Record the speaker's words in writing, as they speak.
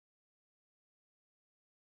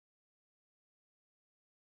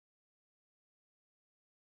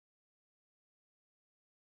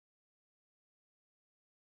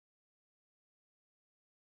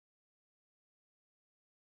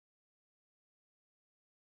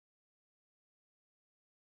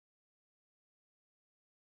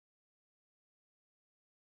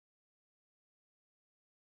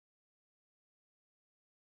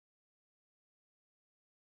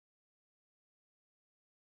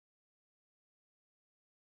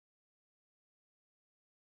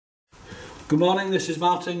Good morning, this is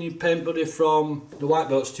Martin, your paint buddy from the White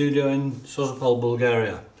Boat Studio in Sozopol,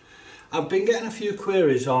 Bulgaria. I've been getting a few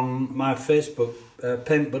queries on my Facebook,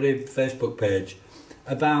 Paint Buddy Facebook page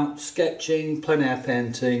about sketching, plein air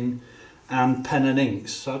painting and pen and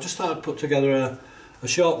inks. So I just thought I'd put together a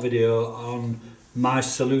short video on my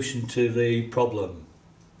solution to the problem.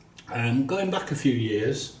 Going back a few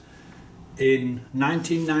years, in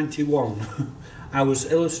 1991 I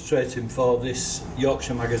was illustrating for this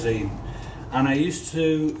Yorkshire magazine, and I used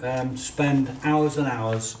to spend hours and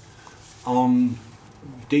hours on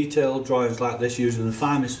detailed drawings like this using the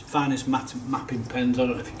finest mapping pens. I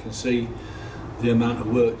don't know if you can see the amount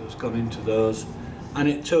of work that's gone into those, and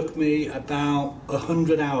it took me about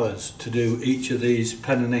 100 hours to do each of these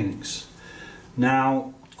pen and inks.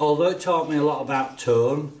 Now, although it taught me a lot about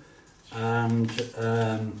tone and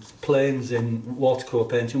planes in watercolour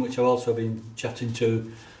painting, which I've also been chatting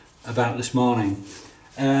to about this morning,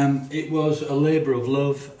 it was a labour of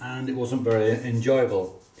love and it wasn't very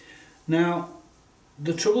enjoyable. Now,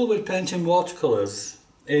 the trouble with painting watercolours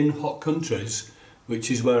in hot countries,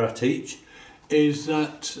 which is where I teach, is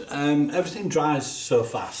that everything dries so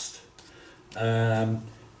fast that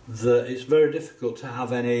it's very difficult to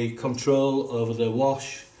have any control over the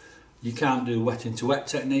wash. You can't do wet into wet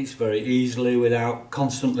techniques very easily without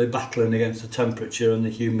constantly battling against the temperature and the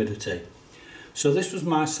humidity. So this was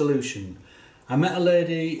my solution. I met a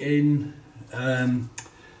lady in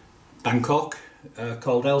Bangkok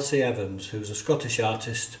called Elsie Evans, who's a Scottish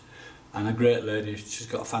artist and a great lady. She's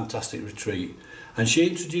got a fantastic retreat, and she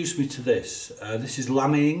introduced me to this. This is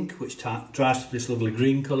lamy ink, which dries to this lovely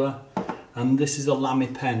green colour, and this is a lamy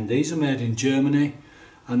pen. These are made in Germany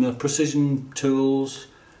and they're precision tools.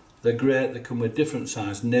 They're great. They come with different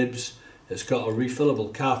size nibs. It's got a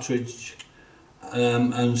refillable cartridge.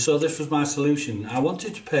 And so this was my solution. I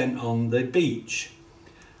wanted to paint on the beach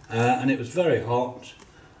and it was very hot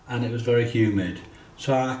and it was very humid.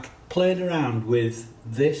 So I played around with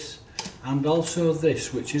this and also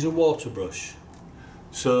this, which is a water brush.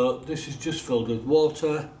 So this is just filled with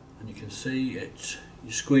water, and you can see it,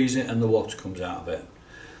 you squeeze it and the water comes out of it.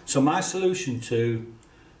 So my solution to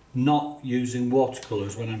not using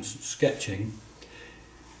watercolours when I'm sketching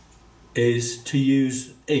is to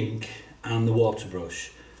use ink and the water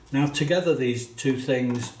brush. Now, together these two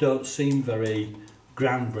things don't seem very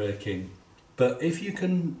groundbreaking, but if you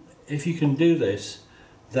can do this,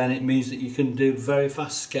 then it means that you can do very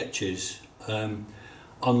fast sketches on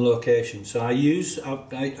location. So I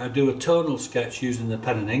do a tonal sketch using the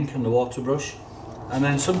pen and ink and the water brush, and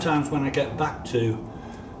then sometimes when I get back to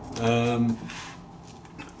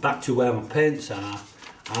where my paints are,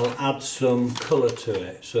 I'll add some colour to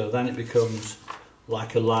it, so then it becomes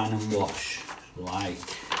like a line and wash, like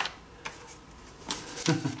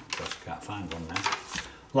can't find one now,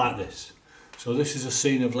 like this. So this is a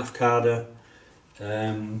scene of Lefkada,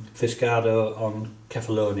 Fiscado on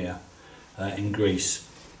Kefalonia in Greece.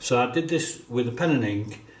 So I did this with a pen and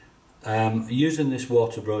ink, using this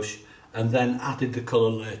water brush, and then added the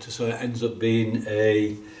colour later, so it ends up being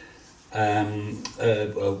a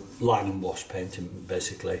line and wash painting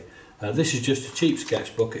basically. This is just a cheap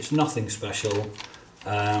sketchbook, it's nothing special,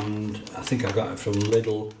 and I think I got it from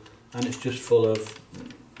Lidl, and it's just full of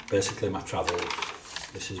basically my travels.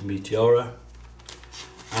 This is Meteora,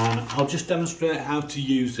 and I'll just demonstrate how to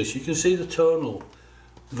use this. You can see the tonal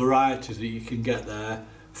varieties that you can get there,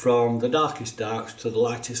 from the darkest darks to the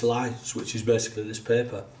lightest lights, which is basically this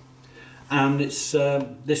paper. And it's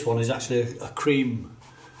this one is actually a cream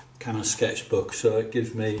kind of sketchbook, so it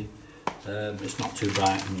gives me it's not too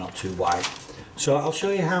bright and not too white. So I'll show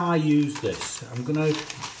you how I use this. I'm going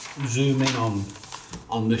to zoom in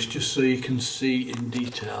on this just so you can see in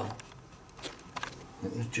detail.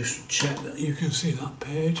 Let me just check that you can see that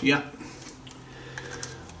page. Yeah.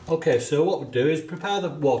 Okay, so what we'll do is prepare the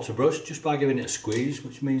water brush just by giving it a squeeze,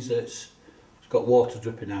 which means that it's got water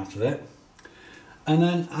dripping out of it. And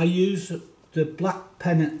then I use the black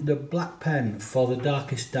pen for the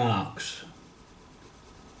darkest darks.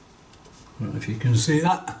 I don't know if you can see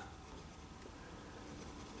that.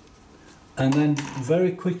 And then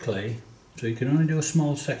very quickly, so you can only do a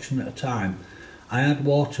small section at a time, I add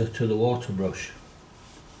water to the water brush,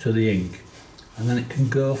 to the ink, and then it can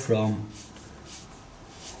go from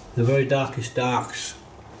the very darkest darks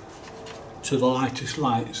to the lightest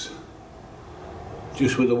lights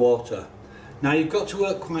just with the water. Now you've got to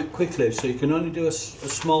work quite quickly, so you can only do a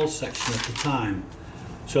small section at a time.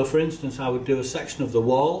 So for instance, I would do a section of the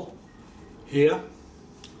wall here.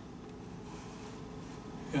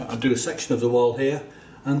 Yeah, I'd do a section of the wall here,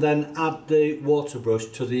 and then add the water brush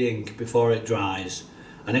to the ink before it dries.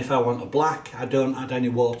 And if I want a black, I don't add any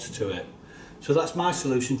water to it. So that's my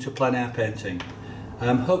solution to plein air painting.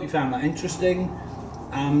 Hope you found that interesting,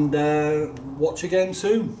 and watch again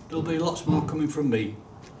soon. There'll be lots more coming from me.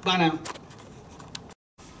 Bye now.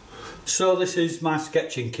 So this is my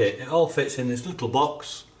sketching kit. It all fits in this little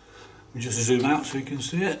box. Let me just zoom out so you can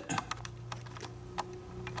see it.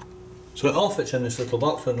 So it all fits in this little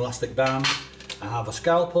box with an elastic band. I have a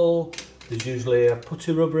scalpel, there's usually a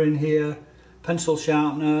putty rubber in here, pencil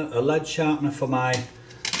sharpener, a lead sharpener for my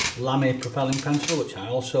Lamy propelling pencil, which I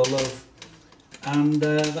also love, and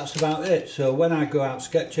that's about it. So when I go out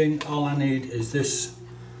sketching, all I need is this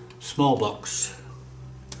small box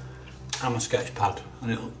and my sketch pad,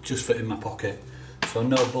 and it'll just fit in my pocket. So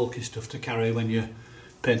no bulky stuff to carry when you're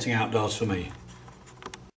painting outdoors for me.